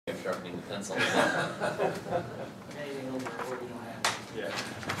sharpening the pencil. Anything over where we don't have it. Yeah.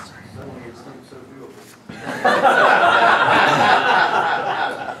 Suddenly it seems so doable.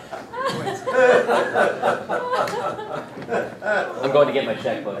 I'm going to get my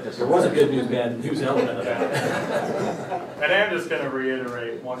checkbook. Just There was a good news, bad news element of that. And I'm just going to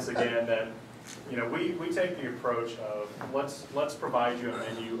reiterate once again that, you know, we take the approach of let's provide you a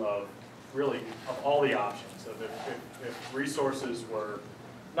menu of really of all the options. So if resources were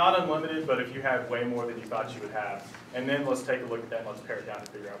not unlimited, but if you had way more than you thought you would have, and then let's take a look at that and let's pare it down to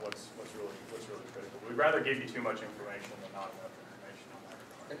figure out what's really critical. We'd rather give you too much information than not enough information on that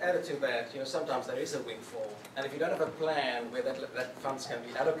regard. And added to that, you know, sometimes there is a windfall, and if you don't have a plan where that funds can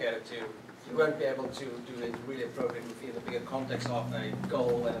be allocated to, you won't be able to do it really appropriately in the bigger context of a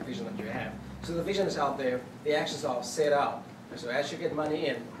goal and a vision that you have. So the vision is out there, the actions are set out. So as you get money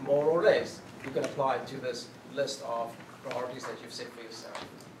in, more or less, you can apply it to this list of priorities that you've set for yourself.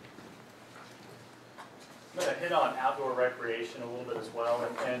 I'm going to hit on outdoor recreation a little bit as well,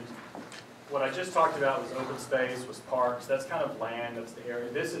 and what I just talked about was open space, was parks. That's kind of land, that's the area.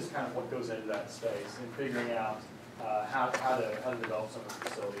 This is kind of what goes into that space and figuring out how to develop some of the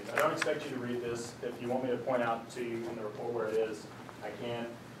facilities. I don't expect you to read this. If you want me to point out to you in the report where it is, I can.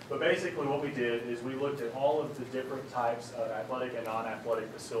 But basically what we did is we looked at all of the different types of athletic and non-athletic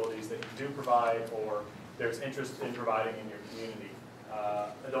facilities that you do provide or there's interest in providing in your community.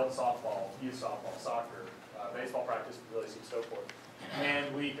 Adult softball, youth softball, soccer, baseball practice facilities, and so forth.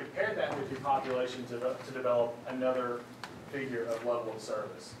 And we compared that with your population to develop another figure of level of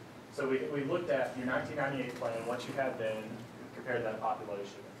service. So we looked at your 1998 plan, what you had then, compared to that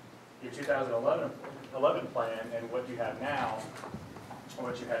population. Your 2011 plan and what you have now, and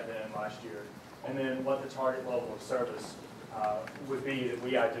what you had then last year. And then what the target level of service would be that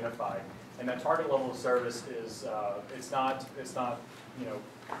we identified. And that target level of service is, it's not you know,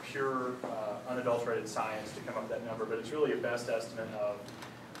 pure unadulterated science to come up with that number, but it's really a best estimate of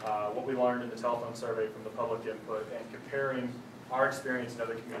what we learned in the telephone survey from the public input and comparing our experience in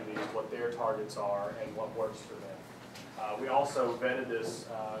other communities, what their targets are, and what works for them. We also vetted this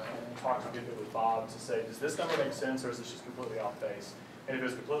and talked a good bit with Bob to say, does this number make sense or is this just completely off base? And if it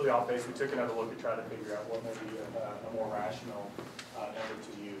was completely off base, we took another look and tried to figure out what may be a more rational number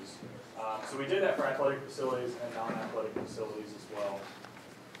to use. So we did that for athletic facilities and non-athletic facilities as well.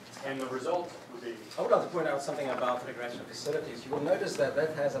 And the result would be... I would like to point out something about recreational facilities. You will notice that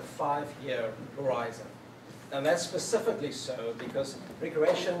that has a 5-year horizon. And that's specifically so because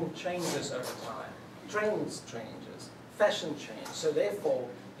recreation changes over time. Trends changes, fashion changes. So therefore,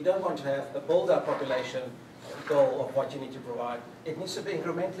 you don't want to have a build-up population goal of what you need to provide. It needs to be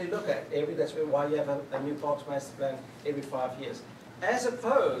incrementally looked at. That's why you have a new parks master plan every 5 years. As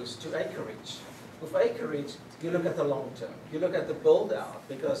opposed to acreage. With acreage, you look at the long term. You look at the build-out,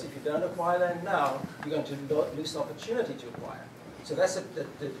 because if you don't acquire land now, you're going to lose the opportunity to acquire. So that's the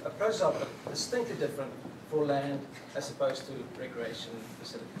approaches are distinctly different for land as opposed to recreation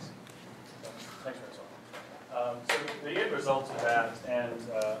facilities. Thanks, Russell. So the end result of that, and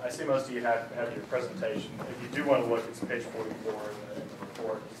I see most of you have your presentation. If you do want to look, it's page 44 in the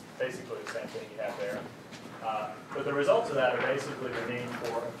report. It's basically the same thing you have there. But the results of that are basically the need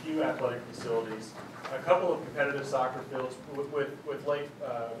for a few athletic facilities, a couple of competitive soccer fields with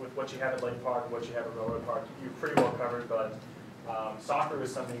what you have at Lake Park, what you have at Railroad Park. You're pretty well covered, but soccer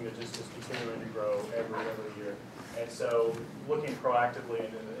is something that just is continuing to grow every year. And so looking proactively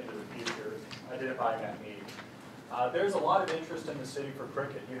into the future, identifying that need. There's a lot of interest in the city for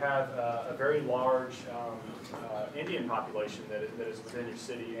cricket. You have a very large Indian population that is within your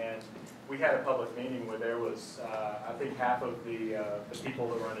city, and we had a public meeting where there was, I think half of the people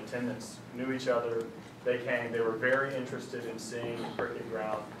that were in attendance knew each other. They came, they were very interested in seeing the cricket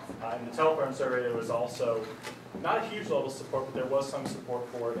ground. In the telephone survey, there was also not a huge level of support, but there was some support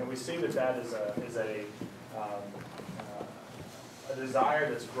for it, and we see that that is a desire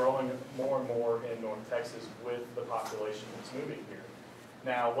that's growing more and more in North Texas with the population that's moving here.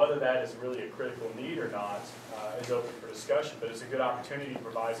 Now, whether that is really a critical need or not is open for discussion, but it's a good opportunity to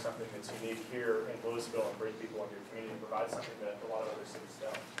provide something that's unique here in Lewisville and bring people into your community and provide something that a lot of other cities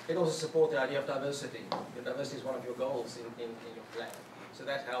don't. It also supports the idea of diversity. Diversity is one of your goals in your plan. So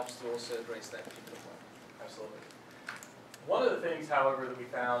that helps to also address that particular point. Absolutely. One of the things, however, that we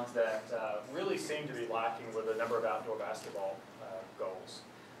found that really seemed to be lacking were the number of outdoor basketball goals.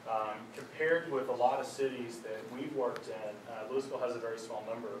 Compared with a lot of cities that we've worked in, Lewisville has a very small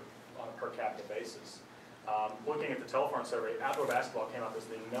number on a per capita basis. Looking at the telephone survey, outdoor basketball came up as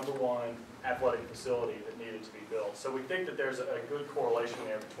the #1 athletic facility that needed to be built. So we think that there's a good correlation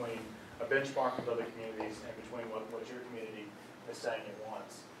there between a benchmark with other communities and between what your community is saying it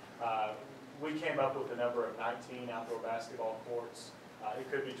wants. We came up with a number of 19 outdoor basketball courts. It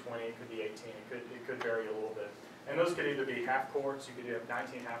could be 20, it could be 18, it could vary a little bit. And those could either be half courts, you could have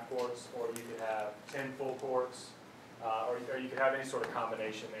 19 half courts, or you could have 10 full courts, or you could have any sort of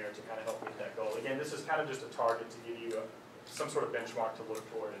combination there to kind of help meet that goal. Again, this is kind of just a target to give you some sort of benchmark to look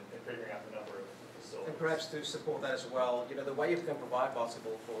toward in figuring out the number of facilities. And perhaps to support that as well, the way you can provide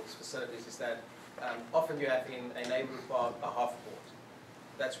basketball courts facilities is that often you have in a neighborhood park a half court.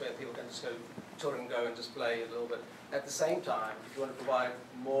 That's where people can just go, children go and just play a little bit. At the same time, if you want to provide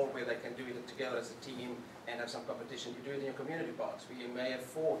more where they can do it together as a team and have some competition, you do it in your community parks where you may have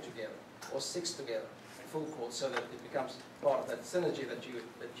 4 together or 6 together, full court, so that it becomes part of that synergy that you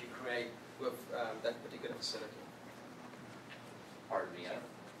create with that particular facility. Pardon me,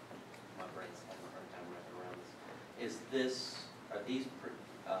 my brain's having a hard time wrapping around this. Are these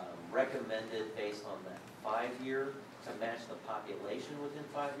recommended based on that 5-year to match the population within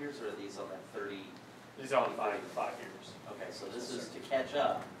 5 years, or are these on that 30? These are on 5 years. Okay, so this is to catch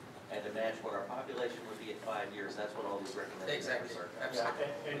up and to match what our population would be at 5 years. That's what all these recommendations Exactly. are.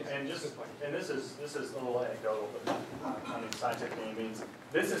 Yeah, and this is a little anecdotal, but not scientific by any means.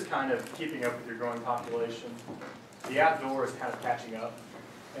 This is kind of keeping up with your growing population. The outdoor is kind of catching up.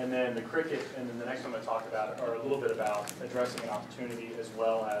 And then the cricket, and then the next one I'm going to talk about are a little bit about addressing an opportunity as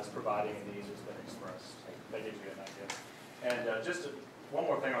well as providing a need that's been expressed. That gives you an idea. And just one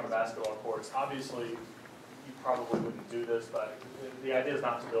more thing on the basketball courts. Obviously, you probably wouldn't do this, but the idea is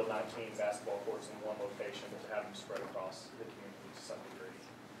not to build 19 basketball courts in one location, but to have them spread across the community to some degree.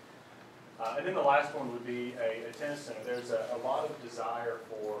 And then the last one would be a tennis center. There's a lot of desire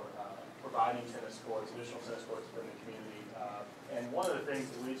for providing tennis courts, additional tennis courts within the community. And one of the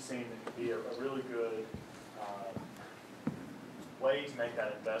things that we've seen that could be a really good way to make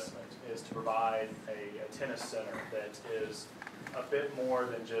that investment is to provide a tennis center that is a bit more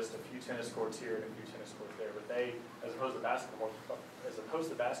than just a few tennis courts here and a few tennis courts there. But they, as opposed to basketball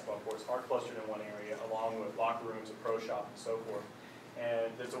courts, are clustered in one area, along with locker rooms, a pro shop, and so forth.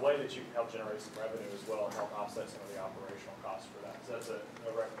 And it's a way that you can help generate some revenue as well and help offset some of the operational costs for that. So that's a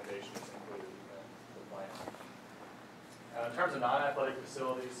recommendation that's included in the plan. In terms of non-athletic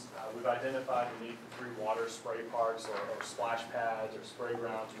facilities, we've identified the need for 3 water spray parks or splash pads or spray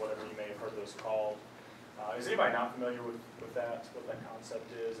grounds, whatever you may have heard those called. Is anybody not familiar with that, what that concept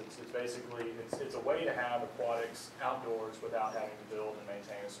is? It's basically, it's a way to have aquatics outdoors without having to build and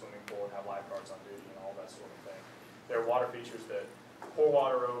maintain a swimming pool and have lifeguards on duty and all that sort of thing. There are water features that pour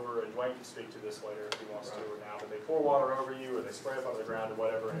water over, and Dwayne can speak to this later if he wants to or now, but they pour water over you or they spray up on the ground or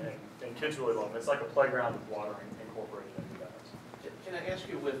whatever, and kids really love them. It's like a playground with water incorporated into that. Can I ask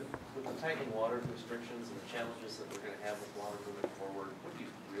you, with the tightening water restrictions and the challenges that we're going to have with water moving forward, what do you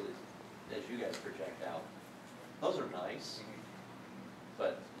really, as you guys project out, those are nice,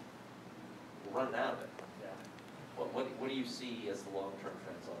 but we're running out of it. Yeah. What do you see as the long-term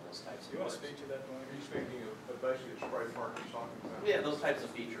trends on those types of You want to parks? speak to that, Dwayne? Are you speaking of basically the spray park you're talking about? Yeah, those types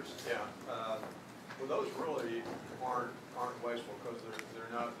of features. Yeah. Well, those really aren't wasteful because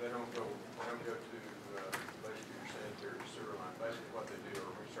they don't go to basically your sanitary sewer line. Basically, what they do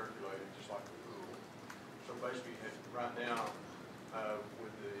are recirculated just like the pool. So basically, right now,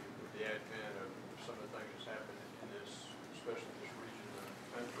 with the advent of some of the things that's happened in this, especially this region of the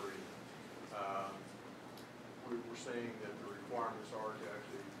country, we're seeing that the requirements are to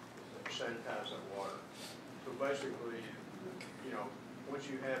actually sanitize that water. So basically, once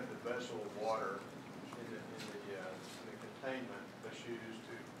you have the vessel of water in the containment that's used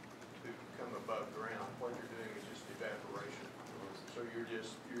to come above ground, what you're doing is just evaporation. So you're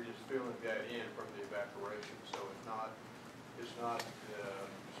just filling that in from the evaporation. So it's not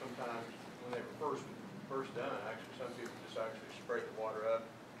sometimes when they were first done, actually some people just actually sprayed the water up,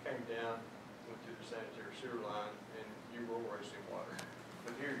 came down, went to the sanitary sewer line, and you were wasting water.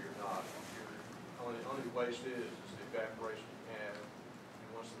 But here you're not. Only waste is the evaporation you have, and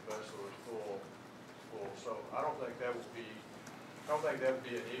once the vessel is full. So I don't think that would be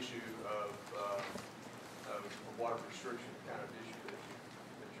an issue of a water restriction kind of issue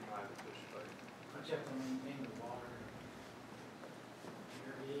that you might anticipate. Don't you have to maintain the water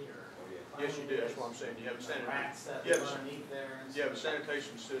purity or? Yes, you do. That's what I'm saying. You have a Rats that you have live underneath there. you have a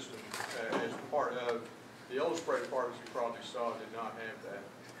sanitation system as part of the old spray parks you probably saw did not have that.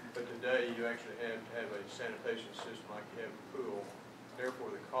 But today you actually have a sanitation system like you have a pool.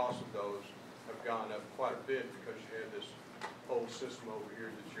 Therefore, the cost of those have gone up quite a bit because you have this whole system over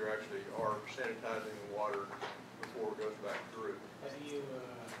here that you actually are sanitizing the water before it goes back through. Have you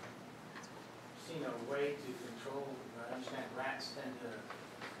seen a way to control, I understand rats tend to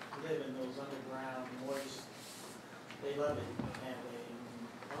live in those underground moist, they love it, and they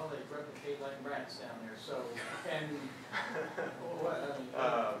replicate like rats down there, so, and, what, I mean,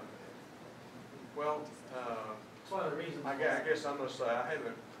 Well, it's one of the reasons. I guess I'm gonna say, I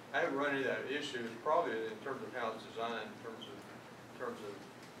haven't run into that issue, it's probably in terms of how it's designed, in terms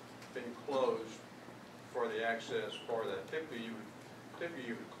of being closed for the access for that. Typically you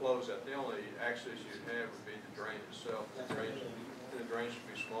would close that, the only access you'd have would be the drain itself, the drain should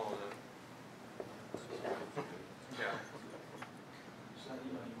be small enough. Yeah. So,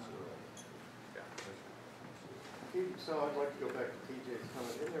 you know, So I'd like to go back to TJ's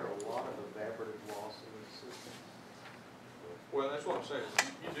comment. Isn't there a lot of evaporative loss in the system? Well, that's what I'm saying.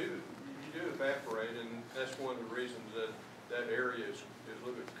 You do evaporate, and that's one of the reasons that area is a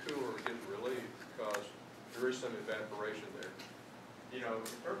little bit cooler to get relief, because there is some evaporation there. You know,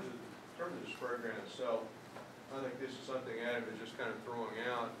 in terms of the spray ground itself, I think this is something Adam is just kind of throwing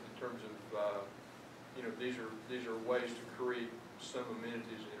out in terms of, you know, these are ways to create some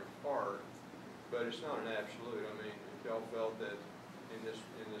amenities in a park, but it's not an absolute. I mean, if y'all felt that in this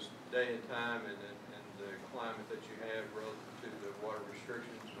day and time and the climate that you have relative to the water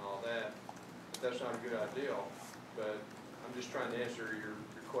restrictions and all that, that's not a good idea. But I'm just trying to answer your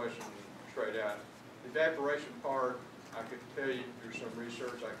question straight out. The evaporation part, I could tell you through some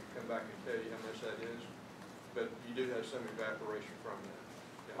research, I could come back and tell you how much that is, but you do have some evaporation from that.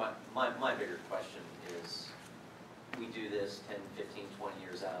 Yeah. My bigger question is, we do this 10, 15, 20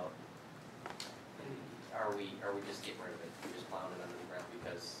 years out, are we just getting rid of it? We just plowing it under the ground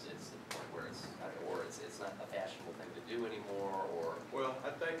because it's the point where it's not a fashionable thing to do anymore, or? Well,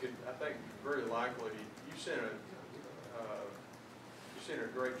 I think very likely you've seen a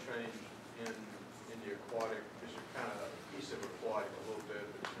great change in the aquatic. It's kind of adhesive aquatic a little bit,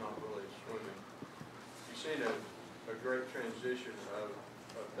 but it's not really swimming. You've seen a great transition of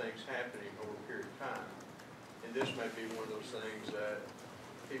things happening over a period of time, and this may be one of those things that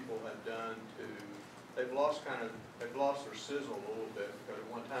people have done to. They've lost their sizzle a little bit, because at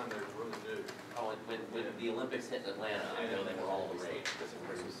one time they were really new. Oh, and when the Olympics hit in Atlanta, I know they were all the rage because it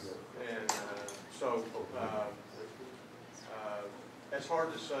was. And so it's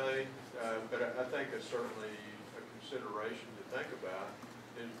hard to say, but I think it's certainly a consideration to think about.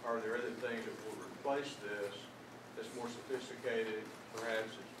 Are there other things that will replace this that's more sophisticated?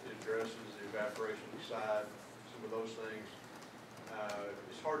 Perhaps it addresses the evaporation side, some of those things.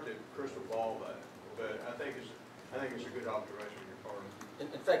 It's hard to crystal ball that. But I think it's a good observation on your part. In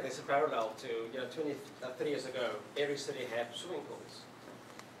fact, there's a parallel to, 30 years ago, every city had swimming pools.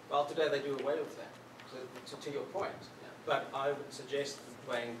 Well, today they do away with that, to your point. But I would suggest,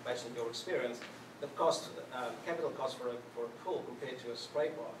 Wayne, based on your experience, the cost, capital cost for a pool compared to a spray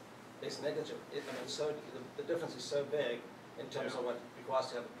bar is negligible. The difference is so big in terms of what it requires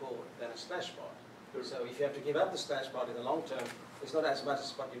to have a pool than a splash bar. So if you have to give up the splash bar in the long term, it's not as much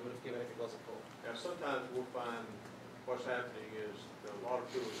as what you would have given if it was a pool. Now, sometimes we'll find what's happening is that a lot of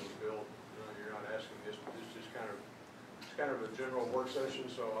pools are built. You're not asking this, but this is it's kind of a general work session,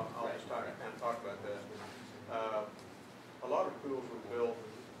 so I'll just kind of talk about that. A lot of pools were built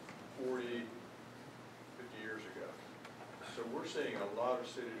 40, 50 years ago. So we're seeing a lot of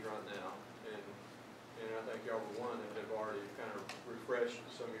cities right now, and I think y'all were one that have already kind of refreshed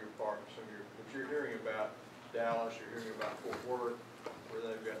some of your parks, but you're hearing about Dallas, you're hearing about Fort Worth, where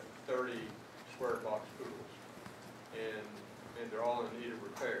they've got 30 square box pools, and they're all in need of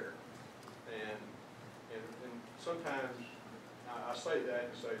repair. And sometimes, I say that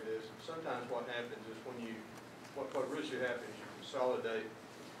to say this, sometimes what happens is what really should happen is you consolidate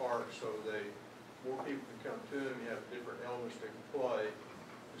the park so more people can come to them, you have different elements they can play.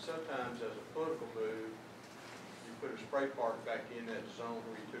 And sometimes as a political move, you put a spray park back in that zone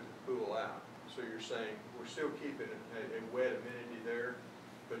where you took the pool out. So you're saying, we're still keeping a wet amenity there,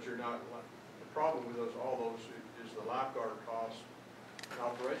 but you're not, the problem with all those is the lifeguard costs and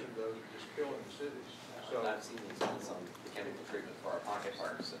operation of those are just killing the cities. So I've seen these on some chemical treatment for our pocket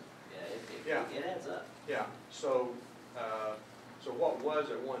parks, and it adds up. Yeah, so what was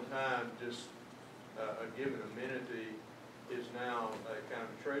at one time just a given amenity is now a kind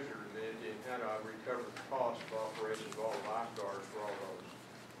of treasured amenity, and how do I recover the cost of operation of all the lifeguards for all those?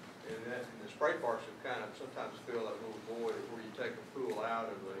 And the spray parks have kind of sometimes fill that little void of where you take a pool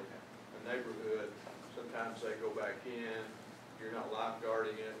out of a neighborhood. Sometimes they go back in, you're not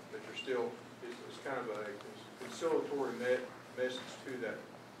lifeguarding it, but you're still, it's kind of a conciliatory message to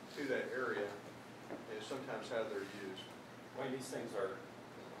that area, is sometimes how they're used. Well, these things are,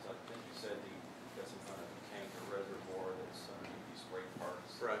 as I think you said, that's in front of a tank or reservoir that's underneath these spray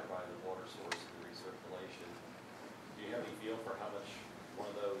parks. Right. Provide the water source and recirculation. Do you have any feel for how much one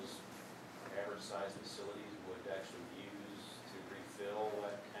of those average sized facilities would actually use to refill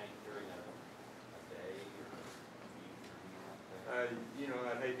that tank You know,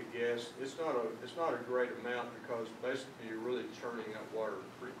 I'd hate to guess. It's not a great amount because basically you're really churning that water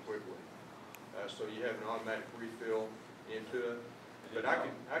pretty quickly. So you have an automatic refill into it. But I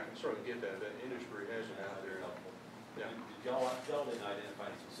can certainly get that. The industry has it out there. Yeah. Did y'all didn't identify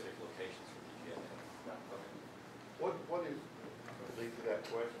any specific locations for these yet? No. Okay. What is, to lead to that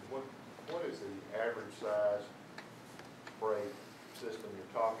question, what is the average size spray system you're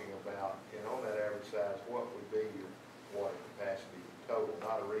talking about? And on that average size, what would be your water capacity total?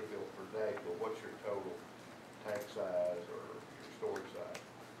 Not a refill per day, but what's your total tank size or your storage size?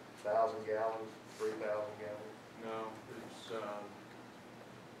 1,000 gallons, 3,000 gallons? No, it's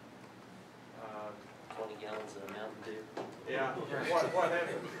 20 gallons of a Mountain Dew. yeah.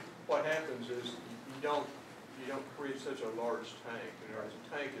 What happens is you don't create such a large tank. You know, a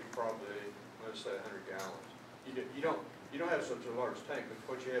tank is probably, let's say, 100 gallons. You don't have such a large tank, but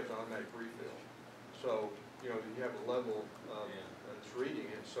what you have is an automatic refill. So you know you have a level that's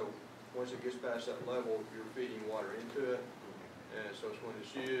reading it. So once it gets past that level, you're feeding water into it, and so when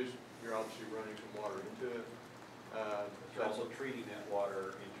it's used, you're obviously running some water into it. You're also treating that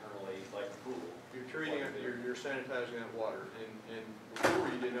water internally like a pool. You're treating it, you're sanitizing that water, and before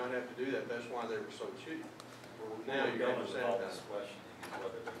you did not have to do that. That's why they were so cheap. Now you have to sanitize. This questioning is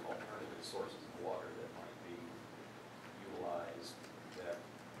whether there's alternative sources of water that might be utilized that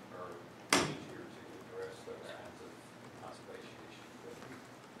are easier to address those kinds of conservation issues.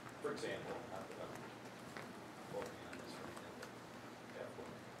 For example, not that I'm working on this or anything, but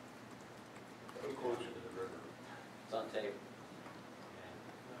California, into the river. It's on tape.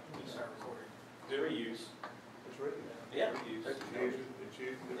 And Start recording. reuse. It's written. Yeah. Reuse. It's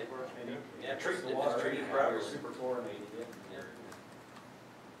used, good question. And Yeah, treat the if it's water treated anyhow, properly. super chlorinating it, and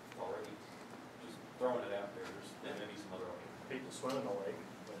Yeah. already just throwing it out there, there's maybe some other. People swim in the lake.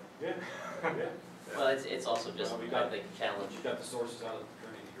 Yeah. Yeah. Well, it's also just, Well, we I got- think, challenge. You've got the sources out of the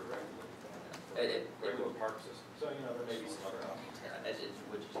Trinity, your regular park system, so, you know, there may be some other options.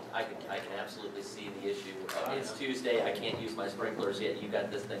 Which I can absolutely see the issue. It's Tuesday, I can't use my sprinklers yet, you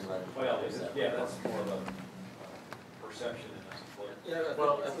got this thing running. Well, yeah, that's more of a perception and a split. Yeah,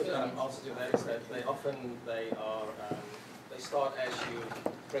 Well, a good answer to that is that they often, they start as you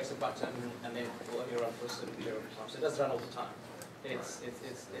press the button and then will only run for a certain period of time. So it does run all the time. It's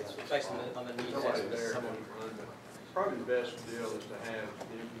based on the needs Somebody of there someone. can run, but probably the best deal is to have the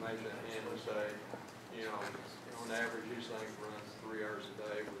information at hand and say, you know, on average, these things run 3 hours a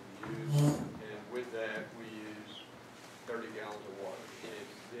day with use, and with that, we use 30 gallons of water. And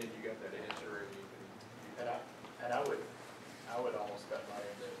then you got that answer, and you can. And I would almost bet money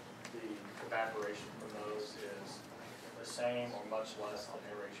that the evaporation from those is the same or much less than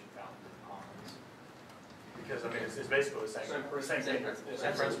aeration fountains and ponds. Because, I mean, it's basically the same thing.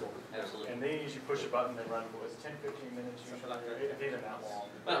 Same principle. Absolutely. And these, you push a button, they run for, 10, 15 minutes, usually, if even that long.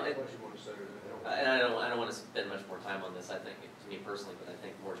 Well, What you want to say to them. And I don't want to spend much more time on this, I think, to me personally, but I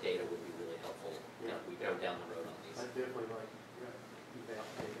think more data would be really helpful, if we go down the road on these. I definitely like, without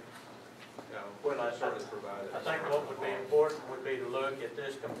taking. No, Well, I certainly provide it. I think what would be important would be to look at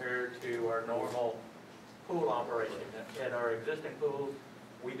this compared to our normal pool operation. At our existing pools,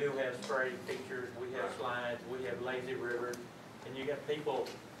 we do have spray features, we have slides, we have lazy rivers, and you got people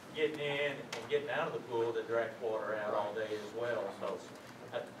getting in and getting out of the pool that direct water out all day as well. So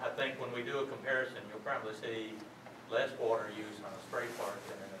I think when we do a comparison, you'll probably see less water use on a spray park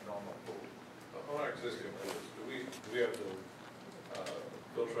than in a normal pool. On our existing pools, do we have the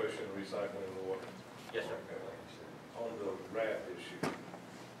filtration and recycling of the water? Yes, sir. Okay. On the rat issue,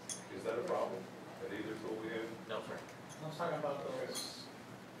 is that a problem at either pool we have? No, sir. I was talking about those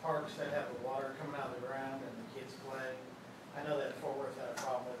parks that have the water coming out of the ground and the kids play. I know that Fort Worth had a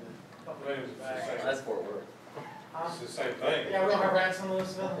problem with it a couple of years back. That's Fort Worth. It's the same thing. Yeah, we don't have rats in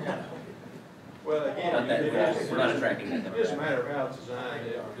Lewisville. Well, Not that, we're not attracting that It doesn't demographic. matter how it's designed,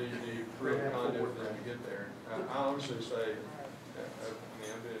 do you create a conduit for them to get there? I honestly say, I mean,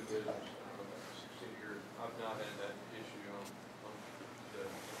 I've been in business, 16 years, I've not had that issue on the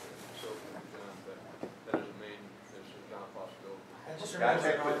facility we've done, but that doesn't mean this is not a possibility. I just Yeah,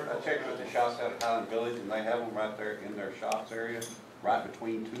 remember. I checked with the shops out of Highland Village, and they have them right there in their shops area, right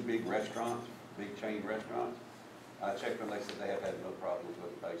between 2 big restaurants, big chain restaurants. I checked and they said they have had no problems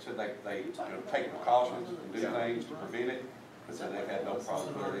with it. They said they take precautions and do things to prevent it, but said they've had no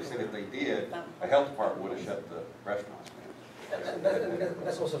problems with it. They said if they did, the health department would have shut the restaurants down. And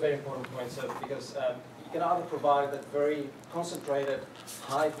that's also a very important point, so because you can either provide that very concentrated,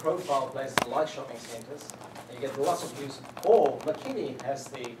 high-profile places like shopping centers, and you get lots of use, or McKinney has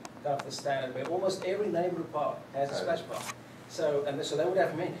the kind of the standard where almost every neighborhood park has a splash park. So so they would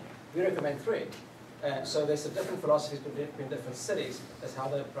have many. We recommend 3. And so there's a different philosophies between different cities as how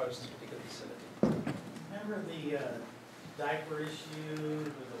they approach this particular facility. Remember the diaper issue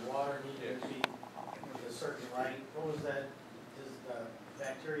with the water needing to be with a certain light? What was that, is the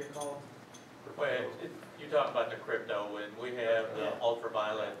bacteria called? Well, you talk about the crypto, and we have the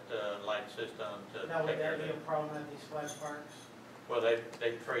ultraviolet light system to Now, would take care that of be a that. problem at these splash parks? Well,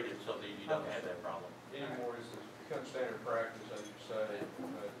 they've treated so that you don't have that problem. Anymore, it's become standard practice, as you say,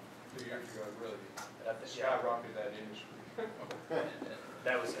 2 years ago, it really Yeah, skyrocketed that industry.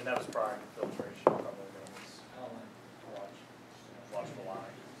 that was prior to filtration, probably. Watch the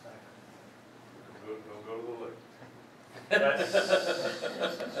line. Don't go to the lake.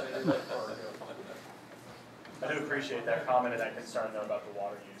 I do appreciate that comment and that concern though about the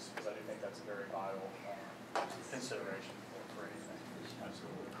water use, because I do think that's a very vital consideration for anything.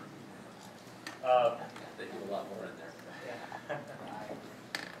 Absolutely. They do a lot more in there.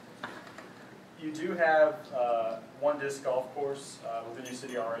 You do have one disc golf course within your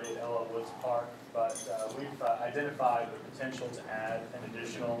city already at Ella Woods Park, but we've identified the potential to add an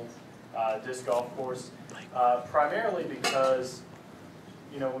additional disc golf course, primarily because,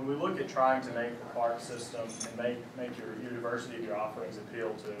 you know, when we look at trying to make the park system and make your diversity of your offerings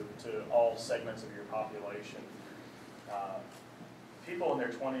appeal to all segments of your population, people in their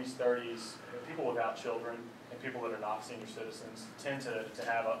 20s, 30s, people without children, and people that are not senior citizens tend to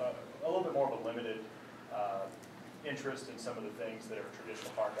have a little bit more of a limited interest in some of the things that are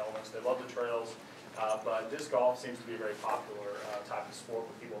traditional park elements. They love the trails, but disc golf seems to be a very popular type of sport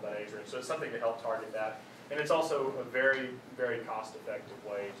with people of that age range. So it's something to help target that. And it's also a very, very cost-effective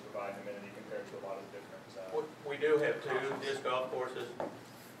way to provide amenity compared to a lot of different. We do have two disc golf courses,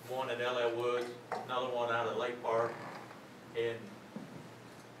 one at L.A. Woods, another one out at Lake Park, and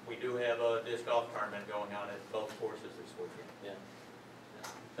we do have a disc golf tournament going on at both courses this weekend. Yeah.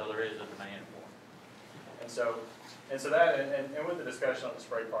 So there is a demand for it. And so that, and with the discussion on the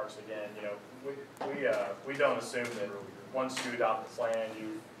spray parks again, you know, we don't assume that once you adopt the plan,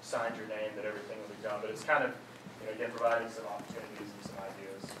 you've signed your name, that everything will be done. But it's kind of, you know, again, providing some opportunities and some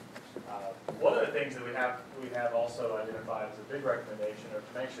ideas. One of the things that we have also identified as a big recommendation are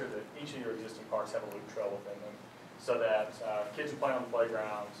to make sure that each of your existing parks have a loop trail within them, so that kids who play on the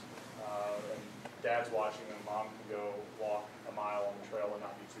playgrounds and dad's watching them, mom can go walk a mile on the trail and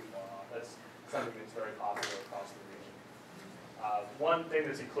not be too far off. That's something that's very popular across the region. One thing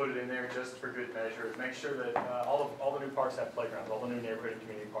that's included in there, just for good measure, is make sure that all the new parks have playgrounds. All the new neighborhood and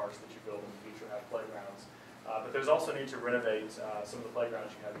community parks that you build in the future have playgrounds. But there's also a need to renovate some of the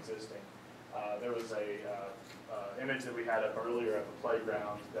playgrounds you have existing. There was a image that we had up earlier of a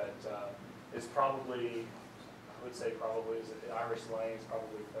playground that is probably, I would say probably, is it Irish Lane, is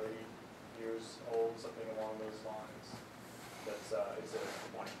probably 30 years old, something along those lines. That's it's a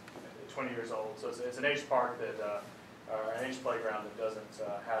 20 years old, so it's an aged park that, or an aged playground that doesn't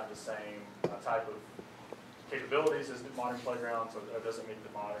have the same type of capabilities as the modern playgrounds, or doesn't meet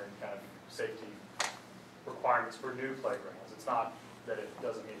the modern kind of safety requirements for new playgrounds. It's not that it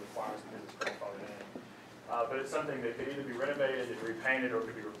doesn't meet requirements because it's grandfathered in. But it's something that could either be renovated and repainted or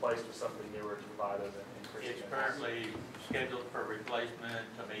could be replaced with something newer to provide those increased. It's currently scheduled for replacement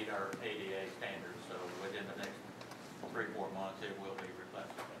to meet our ADA standards, so within the next 3-4 months, it will be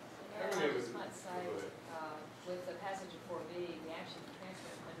replaced. Yeah, I just might say, with the passage of 4B, we actually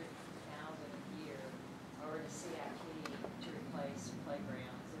transferred $150,000 a year over to CIP to replace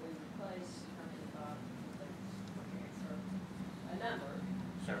playgrounds. And we replaced, how many, transfer? A number.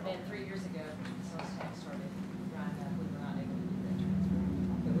 Several. And 3 years ago, the sales tax started rising up, we were not able to do that transfer.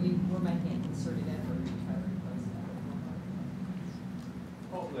 But we're making a concerted effort to try to replace that.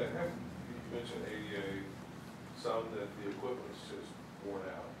 On that, you mentioned ADA, some that the equipment's just worn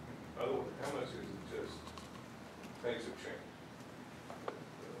out. How much is it just things have changed?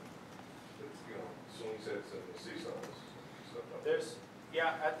 You know, swing sets and the seesaws and stuff like that. There's,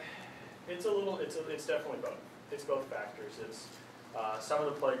 it's definitely both. It's both factors. It's some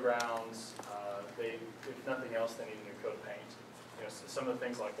of the playgrounds, if nothing else, they need a new coat of paint. You know, so some of the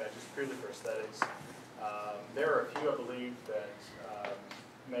things like that, just purely for aesthetics. There are a few, I believe, that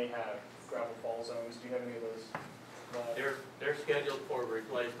may have gravel fall zones. Do you have any of those? They're scheduled for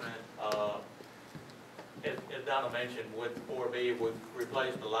replacement. As Donna mentioned, with 4B, we've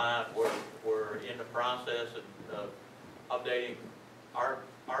replaced the line. We're in the process of updating our,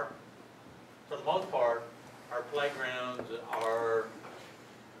 for the most part, our playgrounds are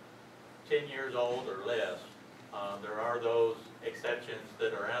 10 years old or less. There are those exceptions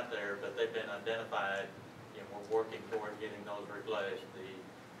that are out there, but they've been identified, and we're working toward getting those replaced.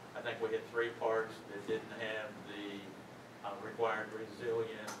 I think we had 3 parks that didn't have the required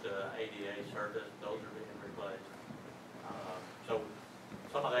resilient ADA service, those are being replaced. So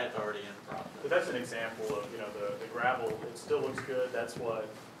some of that's already in the process. But that's an example of, you know, the gravel, it still looks good, that's what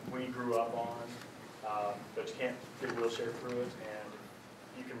we grew up on, but you can't get a wheelchair through it, and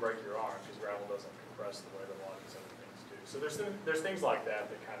you can break your arm, because gravel doesn't compress the way that a lot of these other things do. So there's things like that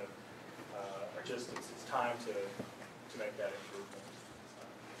that kind of are just, it's time to make that improvement.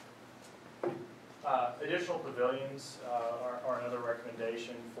 Additional pavilions are another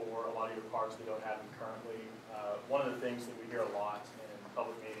recommendation for a lot of your parks that don't have them currently. One of the things that we hear a lot in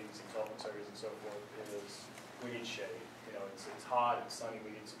public meetings, consultant surveys and so forth is we need shade. You know, it's hot, it's sunny,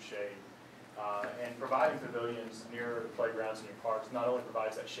 we need some shade. And providing pavilions near the playgrounds in your parks not only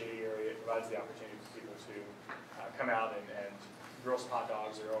provides that shady area, it provides the opportunity for people to come out and grill some hot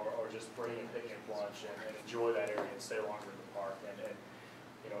dogs or just bring a picnic lunch and enjoy that area and stay longer in the park and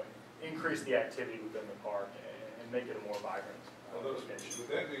you know, increase the activity within the park and make it a more vibrant location.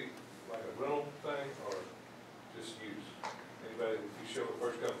 Would that be like a rental thing or just use? Anybody, if you show a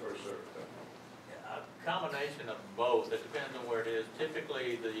first come, first served thing? A combination of both. It depends on where it is.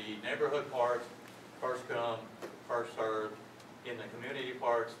 Typically, the neighborhood parks, first come, first served. In the community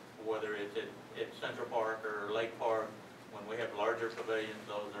parks, whether it's at Central Park or Lake Park, when we have larger pavilions,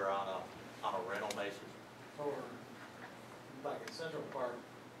 those are on a rental basis. Or, like at Central Park,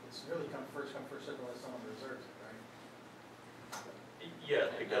 it's really first come, first served unless someone reserves it, right? Yes,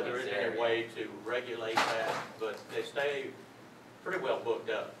 because there isn't any way to regulate that, but they stay pretty well booked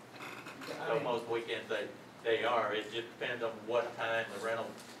up. So most weekends they are. It just depends on what time the rental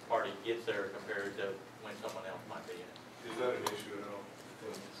party gets there compared to when someone else might be in. Is that an issue at all?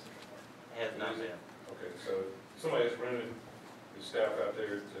 Has not been. Okay, so somebody has rented the staff out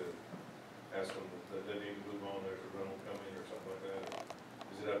there to ask them that they need to move on, there's a rental coming or something like that?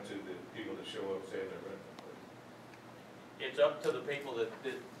 Is it up to the people that show up saying they're renting? It's up to the people that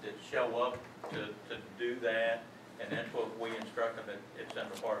show up to do that, and that's what we instruct them at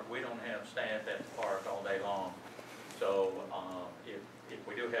Central Park. We don't have staff at the park all day long. So if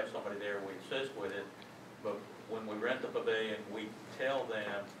we do have somebody there, we assist with it. But when we rent the pavilion, we tell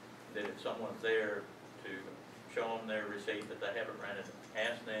them that if someone's there to show them their receipt that they haven't rented,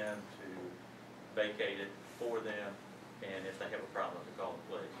 ask them to vacate it for them, and if they have a problem, to call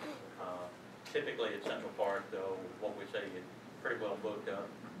the police. Typically at Central Park, though, what we say is pretty well booked up.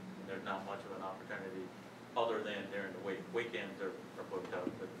 There's not much of an opportunity other than during the week. Weekends are booked up,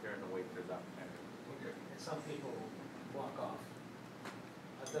 but during the week there's opportunity. Okay. And some people walk off.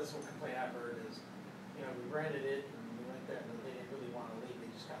 That's one complaint I've heard is, you know, we rented it and we went there and they didn't really want to leave. They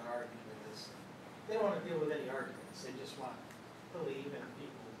just kind of argued with us. They don't want to deal with any arguments. They just want to leave, and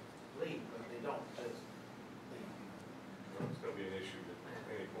people leave, but they don't just leave. It's gonna be an issue at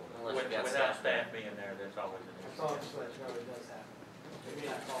any point. Without staff being there, that's always an That's issue. all just to let you know it does happen. Maybe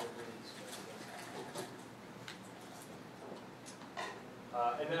not call the police, but it does happen.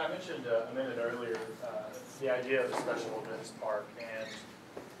 And then I mentioned a minute earlier the idea of a special events park, and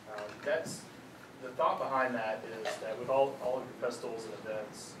that's the thought behind that is that with all of your festivals and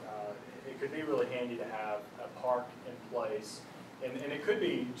events, it could be really handy to have a park in place, and it could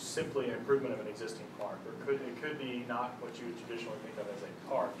be simply an improvement of an existing park, or it could be not what you would traditionally think of as a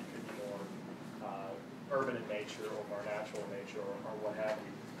park. It could be more urban in nature or more natural in nature or what have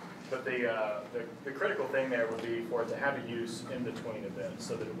you. But the critical thing there would be for it to have a use in between events,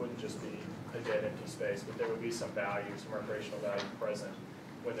 so that it wouldn't just be a dead empty space, but there would be some value, some recreational value present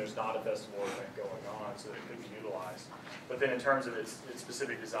when there's not a festival or event going on, so that it could be utilized. But then in terms of its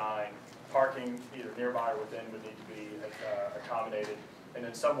specific design, parking either nearby or within would need to be accommodated, and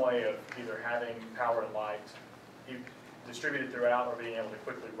in some way of either having power and light distributed throughout or being able to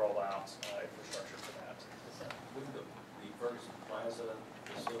quickly roll out infrastructure for that. Wouldn't the Ferguson Plaza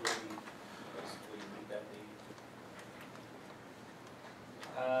facility basically meet that need?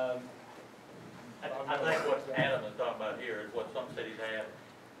 I think what Adam is talking about here is what some cities have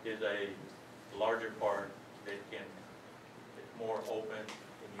is a larger park that it's more open,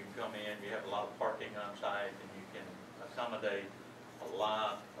 and you come in, you have a lot of parking on site, and you can accommodate a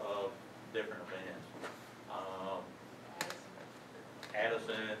lot of different events.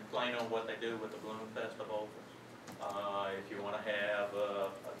 Addison, Plano, what they do with the Balloon Festival. If you want to have a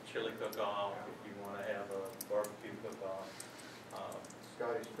chili cook-off, if you want to have a barbecue cook-off.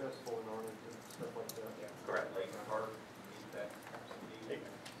 Scotty's Festival in Arlington, stuff like that. Yeah, correct. Lake Park, meet that need?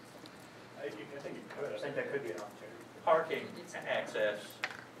 I think it could. I think that could be an opportunity. Parking access,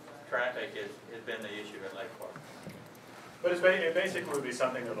 traffic has been the issue at Lake Park. But it basically would be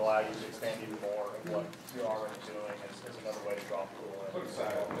something that would allow you to expand even more of what you're already doing as another way to draw people in. What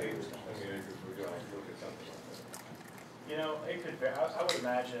size acres, how many acres we're going to look at something like that? You know, it could, I would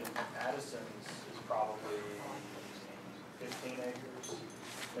imagine Addison's is probably 15 acres,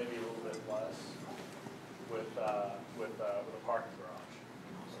 maybe a little bit less, with a parking garage.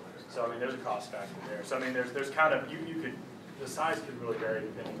 So, I mean, there's a cost factor there. So, I mean, there's kind of, you could, the size could really vary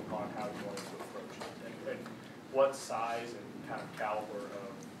depending upon how you want to approach it, and what size and kind of caliber of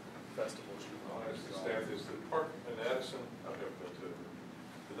festivals you want. I'll ask the staff, is the park in Addison, I've never been to it,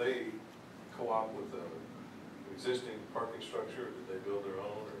 do they co-op with the existing parking structure, or did they build their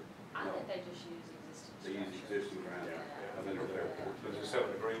own, or? I think they just use existing They use structure. existing ground. Yeah. I've been over there before. Does this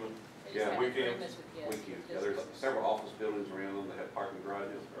have an agreement? They just Yeah, have weekends. agreements with, yes, Weekends, yeah, with there's businesses. several office buildings around them that have parking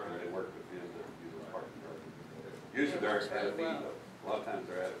garages, and they work with them to use the parking garages. Usually they're at a fee, though. A lot of times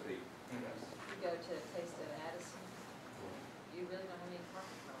they're at a fee. You go to Taste of Addison, you really don't have any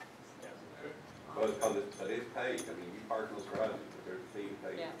parking problems. But it's paid, I mean, you park in those garages, but there's a fee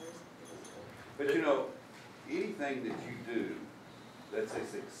paid. Yeah, there's. But you know, anything that you do that's a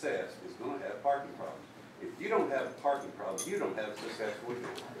success is gonna have parking problems. If you don't have parking problems, you don't have success with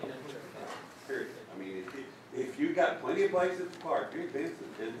it. Period. I mean, if you got plenty of places to park, your event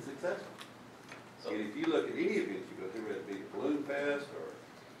is successful. And if you look at any event you go through, whether it be Balloon Fest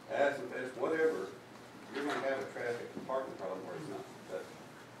or Addison Fest, whatever, you're gonna have a traffic and parking problem where it's not successful.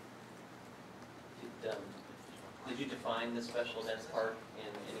 Did you define the special events park in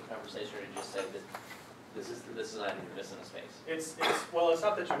any conversation, or did you just say that this is an item you're missing a space? Well, it's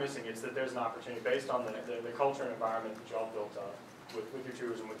not that you're missing, it's that there's an opportunity based on the culture and environment that y'all built up with your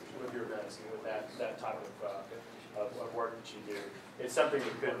tourism, with your events, and with that type of work that you do. It's something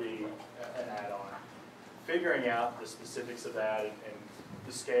that could be an add-on. Figuring out the specifics of that and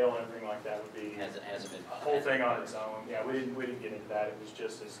the scale and everything like that would be Hasn't been. a whole thing on its own. Yeah, we didn't get into that. It was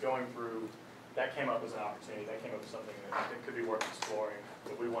just as going through, that came up as an opportunity. That came up as something that could be worth exploring,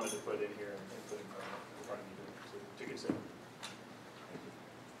 that we wanted to put in here and put in front of you to consider.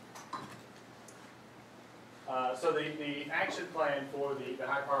 So the action plan for the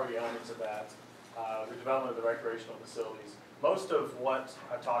high priority elements of that, the development of the recreational facilities, most of what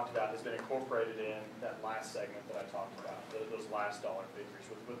I've talked about has been incorporated in that last segment that I talked about, those last dollar figures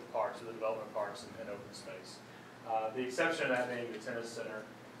with the parks, the development parks and open space. The exception of that being the tennis center,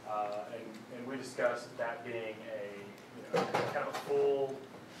 and we discussed that being kind of a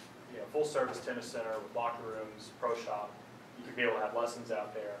full service tennis center with locker rooms, pro shop. You could be able to have lessons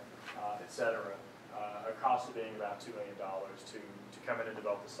out there, et cetera. A cost of being about $2 million to come in and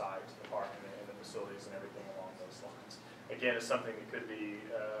develop the site, the park, and the facilities and everything along those lines. Again, it's something that could be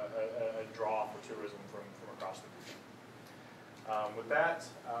a draw for tourism from across the region. With that,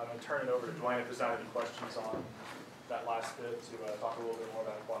 I'm going to turn it over to Dwayne if there's not any questions on that last bit to talk a little bit more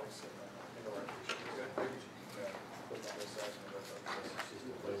about aquatics and indoor recreation.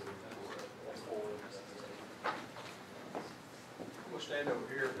 We'll stand over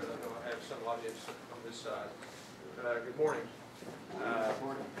here, but I know I have some audience on this side. Good morning. I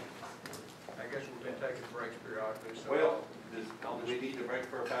guess we've been taking breaks periodically, so. Well, do we need to break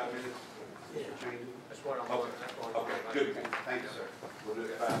for 5 minutes? Yeah. Change it? That's what I'm Okay. doing. That's what I'm Okay, doing. good, thank you, sir. We'll do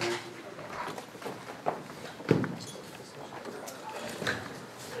it 5 minutes.